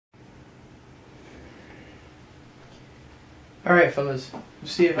Alright fellas,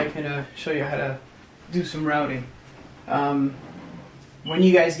 let's see if I can show you how to do some routing. When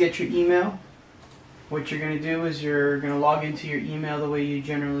you guys get your email, what you're going to do is you're going to log into your email the way you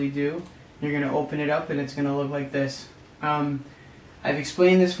generally do. You're going to open it up and it's going to look like this. I've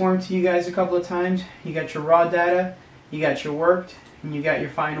explained this form to you guys a couple of times. You got your raw data, you got your worked, and you got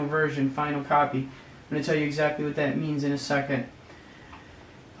your final version, final copy. I'm going to tell you exactly what that means in a second.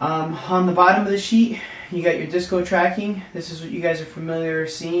 On the bottom of the sheet, you got your disco tracking. This is what you guys are familiar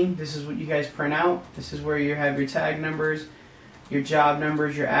seeing. This is what you guys print out. This is where you have your tag numbers, your job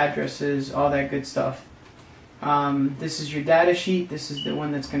numbers, your addresses, all that good stuff. This is your data sheet. This is the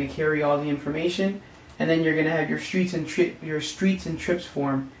one that's going to carry all the information. And then you're going to have your streets and trips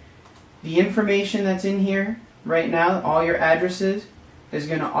form. The information that's in here right now, all your addresses, is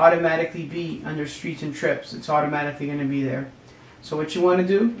going to automatically be under streets and trips. It's automatically going to be there. So what you want to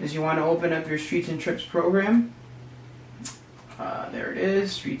do is you want to open up your Streets and Trips program. There it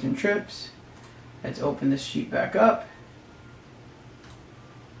is, Streets and Trips. Let's open this sheet back up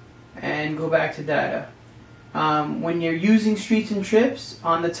and go back to data. When you're using Streets and Trips,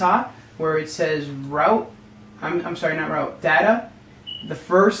 on the top where it says route, I'm sorry, not route, data, the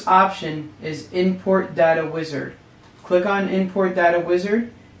first option is Import Data Wizard. Click on Import Data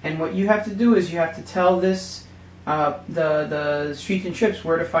Wizard, and what you have to do is you have to tell this the Streets and Trips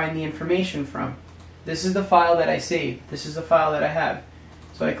where to find the information from. This is the file that I saved. This is the file that I have.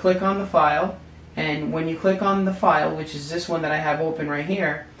 So I click on the file, and when you click on the file, which is this one that I have open right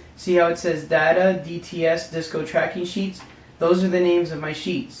here, see how it says Data, DTS, Disco Tracking Sheets? Those are the names of my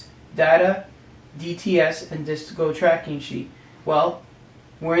sheets. Data, DTS, and Disco Tracking Sheet. Well,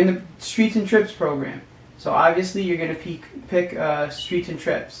 we're in the Streets and Trips program. So obviously you're going to pick Streets and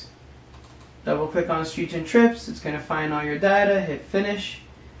Trips. Double click on Streets and Trips, it's going to find all your data, hit finish,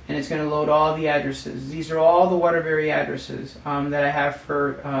 and it's going to load all the addresses. These are all the Waterbury addresses that I have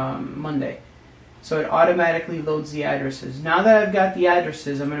for Monday. So it automatically loads the addresses. Now that I've got the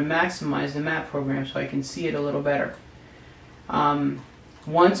addresses, I'm going to maximize the map program so I can see it a little better.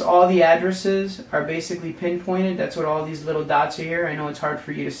 Once all the addresses are basically pinpointed, that's what all these little dots are here. I know it's hard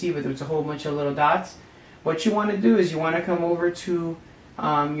for you to see, but there's a whole bunch of little dots. What you want to do is you want to come over to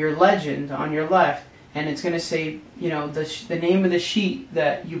your legend on your left, and it's going to say, you know, the name of the sheet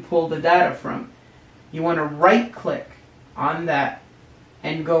that you pulled the data from. You want to right click on that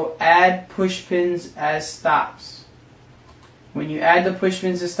and go add push pins as stops. When you add the push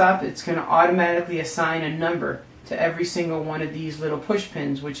pins as stops, it's going to automatically assign a number to every single one of these little push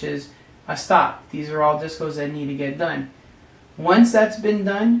pins, which is a stop. These are all discos that need to get done. Once that's been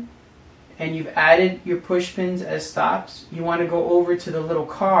done, and you've added your push pins as stops, you want to go over to the little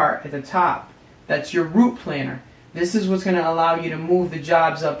car at the top. That's your route planner. This is what's going to allow you to move the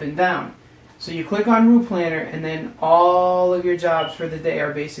jobs up and down. So you click on route planner, and then all of your jobs for the day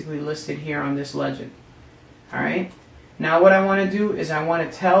are basically listed here on this legend. Alright? Now what I want to do is I want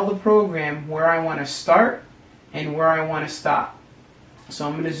to tell the program where I want to start and where I want to stop. So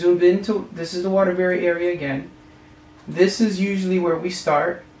I'm going to zoom into, this is the Waterbury area again. This is usually where we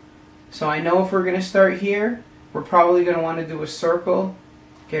start. So I know if we're going to start here, we're probably going to want to do a circle,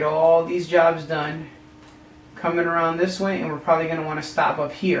 get all these jobs done, coming around this way, and we're probably going to want to stop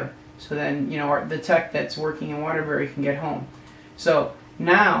up here. So then, you know, the tech that's working in Waterbury can get home. So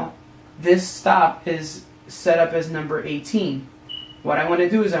now this stop is set up as number 18. What I want to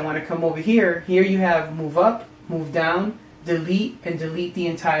do is I want to come over here. Here you have move up, move down, delete, and delete the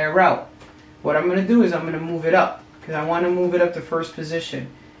entire route. What I'm going to do is I'm going to move it up, because I want to move it up to first position.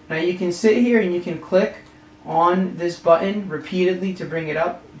 Now you can sit here and you can click on this button repeatedly to bring it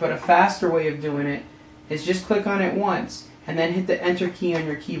up, but a faster way of doing it is just click on it once and then hit the enter key on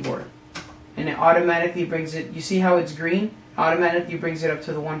your keyboard, and it automatically brings it, you see how it's green? Automatically brings it up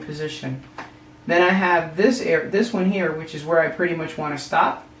to the one position. Then I have this one here, which is where I pretty much want to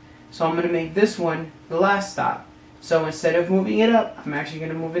stop, so I'm going to make this one the last stop. So instead of moving it up, I'm actually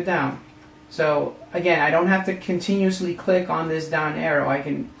going to move it down. So again, I don't have to continuously click on this down arrow. I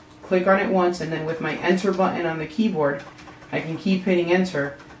can click on it once, and then with my enter button on the keyboard, I can keep hitting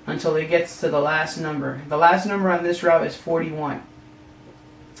enter until it gets to the last number. The last number on this route is 41.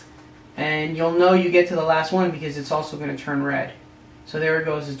 And you'll know you get to the last one because it's also going to turn red. So there it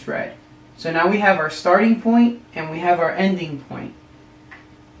goes, it's red. So now we have our starting point and we have our ending point.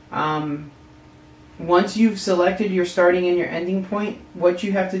 Once you've selected your starting and your ending point, what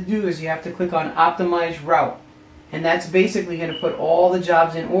you have to do is you have to click on Optimize Route. And that's basically going to put all the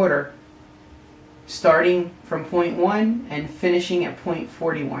jobs in order, starting from point 1 and finishing at point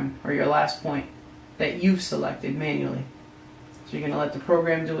 41, or your last point that you've selected manually. So you're going to let the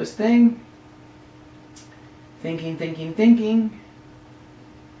program do its thing. Thinking, thinking, thinking.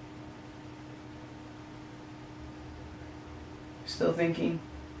 Still thinking.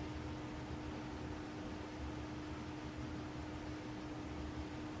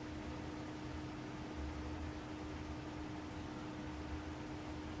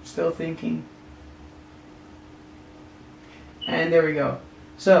 Still thinking. And there we go.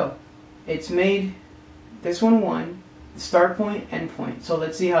 So it's made this one 1, start point, end point. So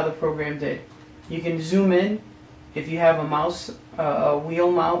let's see how the program did. You can zoom in if you have a mouse, a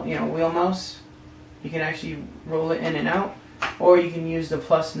wheel mouse, wheel mouse. You can actually roll it in and out, or you can use the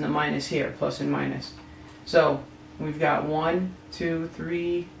plus and the minus here, plus and minus. So we've got 1, 2,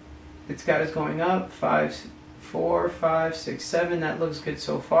 3. It's got us going up. 5, 4, 5, 6, 7. That looks good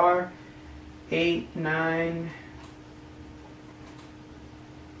so far. 8, 9.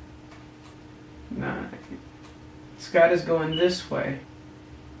 9. It's got us going this way,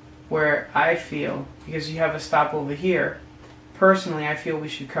 where I feel, because you have a stop over here, personally I feel we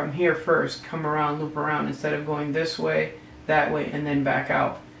should come here first, come around, loop around, instead of going this way, that way, and then back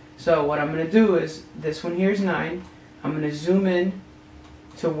out. So what I'm going to do is, this one here is 9. I'm going to zoom in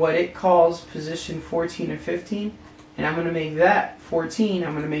to what it calls position 14 and 15, and I'm going to make that 14,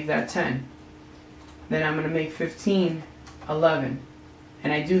 I'm going to make that 10. Then I'm going to make 15 11.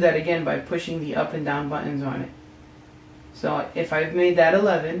 And I do that again by pushing the up and down buttons on it. So if I've made that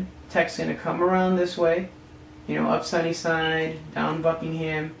 11, tech's going to come around this way, up Sunnyside, down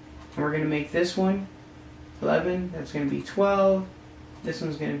Buckingham, and we're going to make this one 11, that's going to be 12, this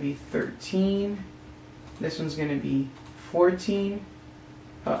one's going to be 13, this one's going to be 14,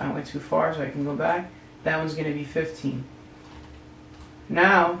 oh, I went too far so I can go back, that one's going to be 15.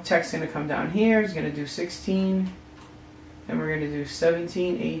 Now, tech's going to come down here, it's going to do 16, then we're going to do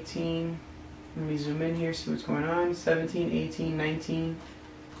 17, 18, let me zoom in here, see what's going on, 17, 18, 19,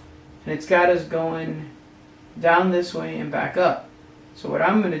 and it's got us going down this way and back up. So what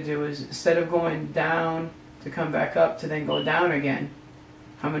I'm going to do is, instead of going down to come back up to then go down again,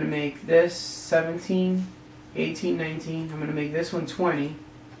 I'm going to make this 17, 18, 19, I'm going to make this one 20,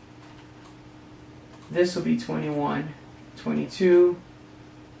 this will be 21, 22,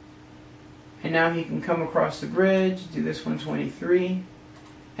 and now he can come across the bridge, do this one 23.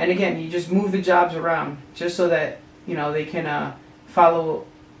 And again, you just move the jobs around just so that they can follow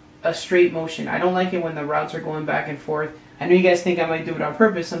a straight motion. I don't like it when the routes are going back and forth. I know you guys think I might do it on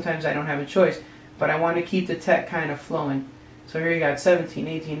purpose. Sometimes I don't have a choice, but I want to keep the tech kind of flowing. So here you got 17,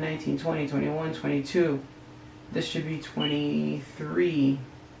 18, 19, 20, 21, 22. This should be 23.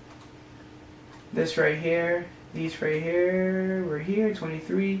 This right here, these right here, we're here,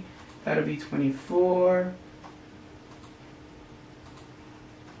 23. That'll be 24.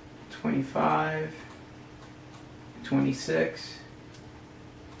 25, 26,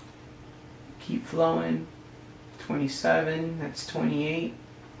 keep flowing, 27, that's 28,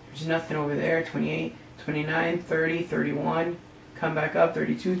 there's nothing over there, 28, 29, 30, 31, come back up,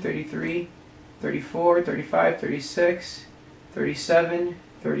 32, 33, 34, 35, 36, 37,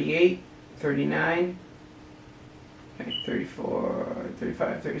 38, 39, 34,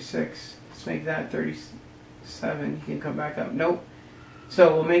 35, 36, let's make that 37, you can come back up, nope.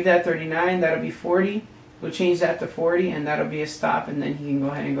 So we'll make that 39, that'll be 40, we'll change that to 40, and that'll be a stop, and then he can go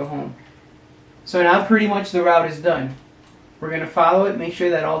ahead and go home. So now pretty much the route is done. We're going to follow it, make sure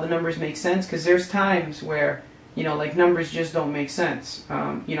that all the numbers make sense, because there's times where, like numbers just don't make sense.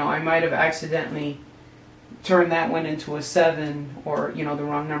 I might have accidentally turned that one into a 7, or, the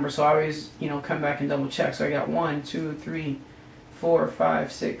wrong number, so I always, come back and double check. So I got 1, 2, 3, 4,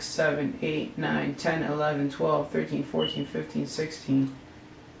 5, 6, 7, 8, 9, 10, 11, 12, 13, 14, 15, 16,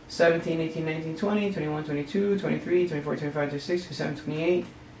 17, 18, 19, 20, 21, 22, 23, 24, 25, 26, 27, 28,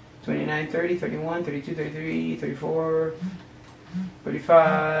 29, 30, 31, 32, 33, 34,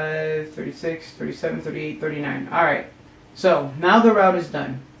 35, 36, 37, 38, 39. Alright, so now the route is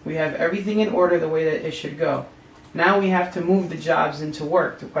done. We have everything in order the way that it should go. Now we have to move the jobs into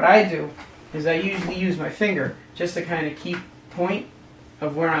work. What I do is I usually use my finger just to kind of keep point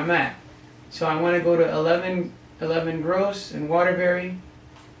of where I'm at. So I want to go to 11 Gross and Waterbury.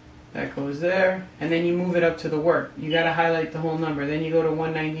 That goes there. And then you move it up to the work. You got to highlight the whole number. Then you go to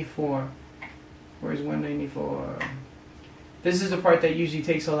 194. Where's 194? This is the part that usually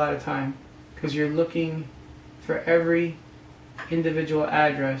takes a lot of time, because you're looking for every individual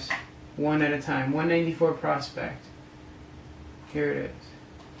address one at a time. 194 Prospect. Here it is.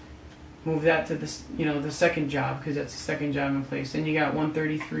 Move that to the, the second job, because that's the second job in place. Then you got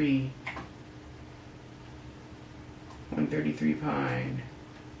 133. 133 Pine.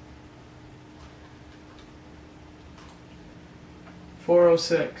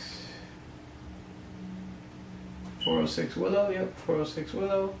 406. 406 Willow, yep, 406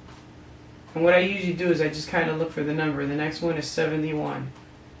 Willow. And what I usually do is I just kind of look for the number. The next one is 71.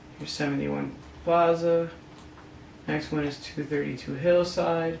 Here's 71 Plaza. Next one is 232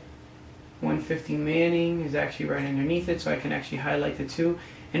 Hillside. 150 Manning is actually right underneath it, so I can actually highlight the two.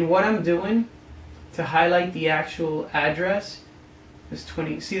 And what I'm doing to highlight the actual address is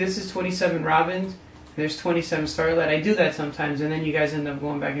 20. See, this is 27 Robbins. There's 27 Starlight. I do that sometimes, and then you guys end up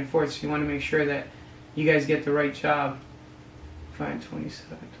going back and forth. So you want to make sure that you guys get the right job. Find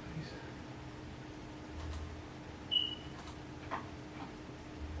 27.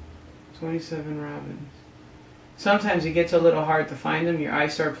 27 Robbins. Sometimes it gets a little hard to find them. Your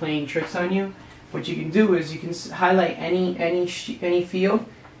eyes start playing tricks on you. What you can do is you can highlight any field,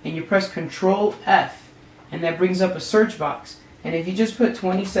 and you press Control F, and that brings up a search box. And if you just put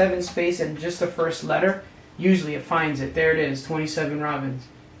 27 space and just the first letter, usually it finds it. There it is, 27 Robbins.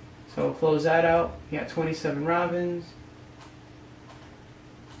 So close that out. You got 27 Robbins.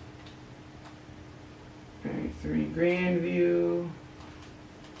 3 Grandview.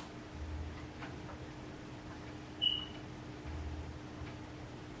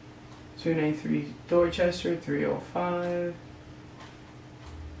 $293 Dorchester, 305.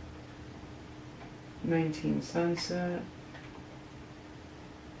 19 Sunset.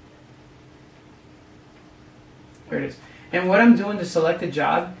 There it is. And what I'm doing to select a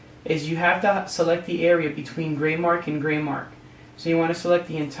job is you have to select the area between gray mark and gray mark. So you want to select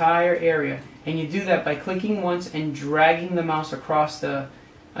the entire area, and you do that by clicking once and dragging the mouse across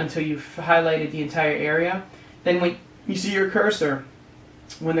until you've highlighted the entire area. Then when you see your cursor,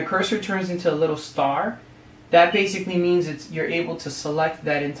 when the cursor turns into a little star, that basically means you're able to select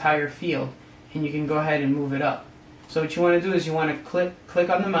that entire field, and you can go ahead and move it up. So what you want to do is you want to click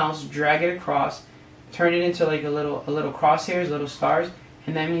on the mouse, drag it across, turn it into like a little crosshairs, little stars,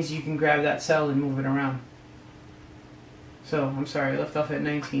 and that means you can grab that cell and move it around. So, I'm sorry, I left off at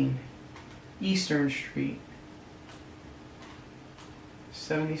 19. Eastern Street.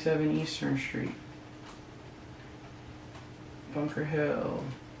 77 Eastern Street. Bunker Hill.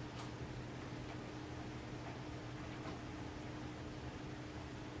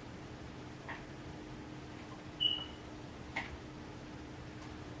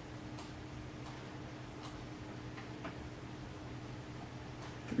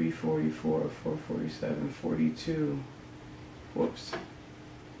 $344, $447, $42. Whoops.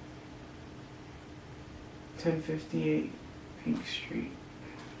 1058 Pink Street.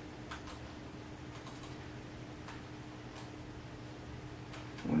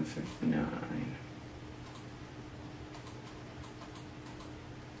 $159.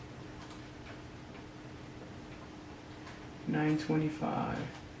 $925. Well,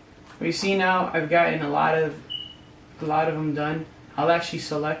 you see now I've gotten a lot of them done. I'll actually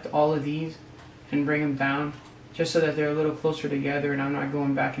select all of these and bring them down just so that they're a little closer together and I'm not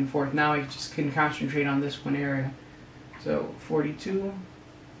going back and forth. Now I just can concentrate on this one area. So 42.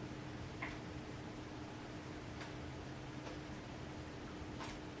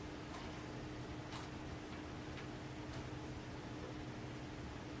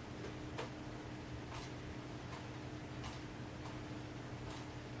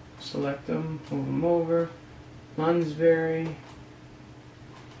 Select them, move them over. Lunsbury,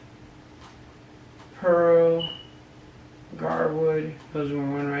 Pearl, Garwood, those were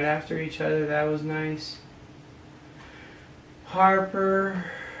one right after each other, that was nice. Harper,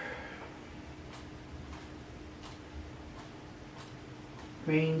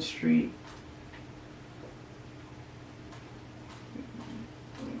 Main Street,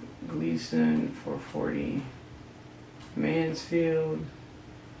 Gleason, 440, Mansfield,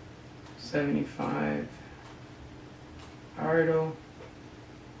 75, Ardle,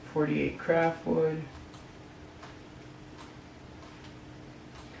 48 Craftwood.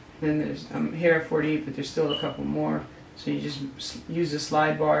 Then there's, I'm here at 48, but there's still a couple more. So you just use the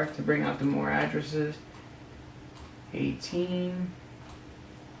slide bar to bring out the more addresses. 18,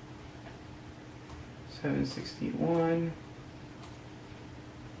 761,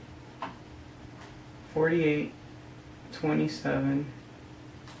 48, 27,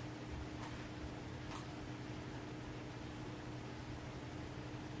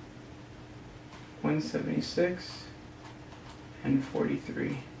 176, and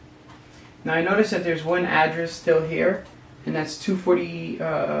 43. Now I notice that there's one address still here, and that's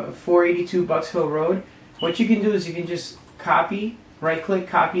 482 Bucks Hill Road. What you can do is you can just copy, right click,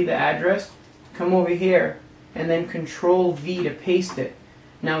 copy the address, come over here, and then Control V to paste it.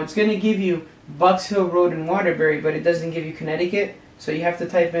 Now it's going to give you Bucks Hill Road in Waterbury, but it doesn't give you Connecticut, so you have to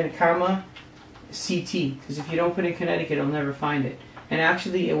type in comma CT, because if you don't put in Connecticut, it'll never find it. And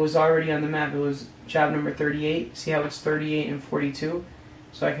actually it was already on the map. It was job number 38. See how it's 38 and 42?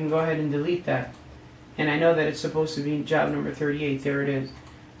 So I can go ahead and delete that. And I know that it's supposed to be job number 38. There it is.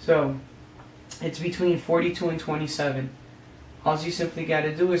 So it's between 42 and 27. All you simply got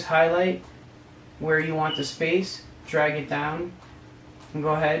to do is highlight where you want the space, drag it down, and go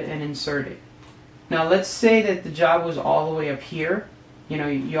ahead and insert it. Now let's say that the job was all the way up here. You know,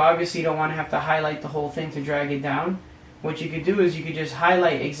 you obviously don't want to have to highlight the whole thing to drag it down. What you could do is you could just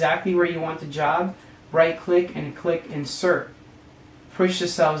highlight exactly where you want the job, right click and click insert. Push the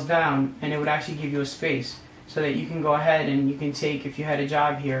cells down and it would actually give you a space so that you can go ahead and you can take, if you had a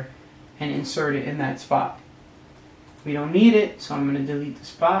job here, and insert it in that spot. We don't need it, so I'm going to delete the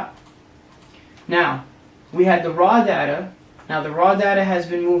spot. Now, we had the raw data. Now the raw data has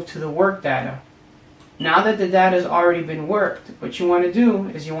been moved to the work data. Now that the data has already been worked, what you want to do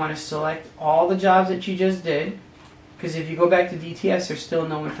is you want to select all the jobs that you just did, because if you go back to DTS, there's still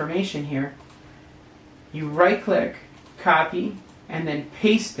no information here. You right click, copy, and then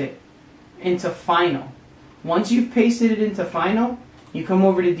paste it into Final. Once you've pasted it into Final, you come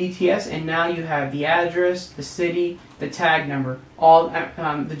over to DTS and now you have the address, the city, the tag number, all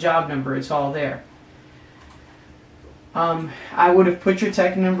the job number, it's all there. I would have put your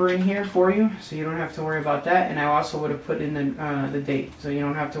tag number in here for you, so you don't have to worry about that, and I also would have put in the date, so you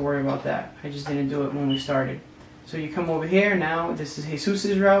don't have to worry about that. I just didn't do it when we started. So you come over here now, this is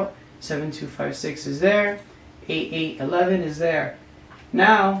Jesus's route, 7256 is there, 8811 is there.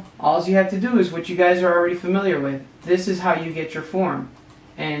 Now, all you have to do is what you guys are already familiar with. This is how you get your form.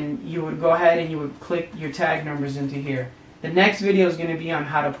 And you would go ahead and you would click your tag numbers into here. The next video is going to be on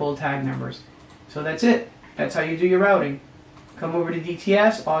how to pull tag numbers. So that's it. That's how you do your routing. Come over to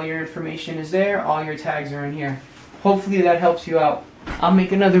DTS, all your information is there, all your tags are in here. Hopefully that helps you out. I'll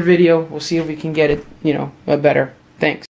make another video. We'll see if we can get it, better. Thanks.